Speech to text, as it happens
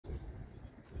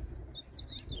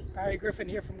Barry Griffin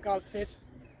here from Golf Fit.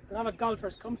 A lot of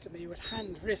golfers come to me with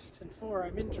hand, wrist and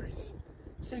forearm injuries.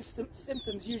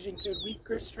 Symptoms usually include weak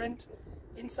grip strength,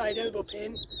 inside elbow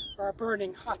pain or a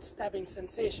burning, hot, stabbing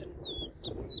sensation.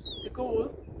 The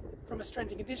goal, from a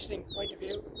strength and conditioning point of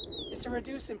view, is to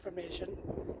reduce inflammation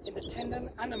in the tendon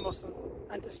and the muscle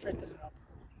and to strengthen it up.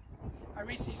 I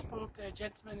recently spoke to a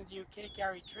gentleman in the UK,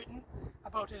 Gary Tritton,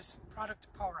 about his product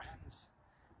Powerhands.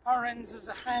 Powerhands is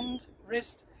a hand,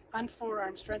 wrist and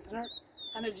forearm strengthener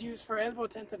and is used for elbow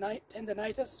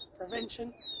tendonitis,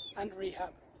 prevention and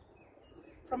rehab.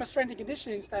 From a strength and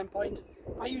conditioning standpoint,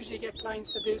 I usually get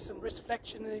clients to do some wrist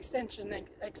flexion and extension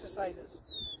exercises,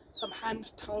 some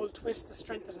hand towel twist to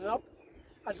strengthen it up,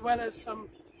 as well as some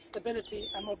stability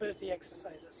and mobility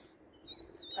exercises.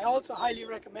 I also highly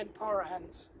recommend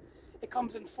Powerhands. It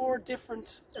comes in 4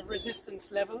 different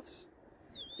resistance levels.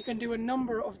 You can do a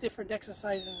number of different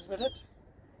exercises with it.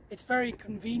 It's very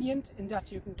convenient in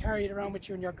that you can carry it around with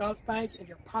you in your golf bag, in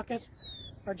your pocket,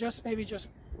 or maybe just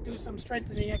do some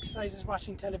strengthening exercises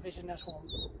watching television at home.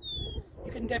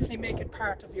 You can definitely make it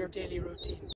part of your daily routine.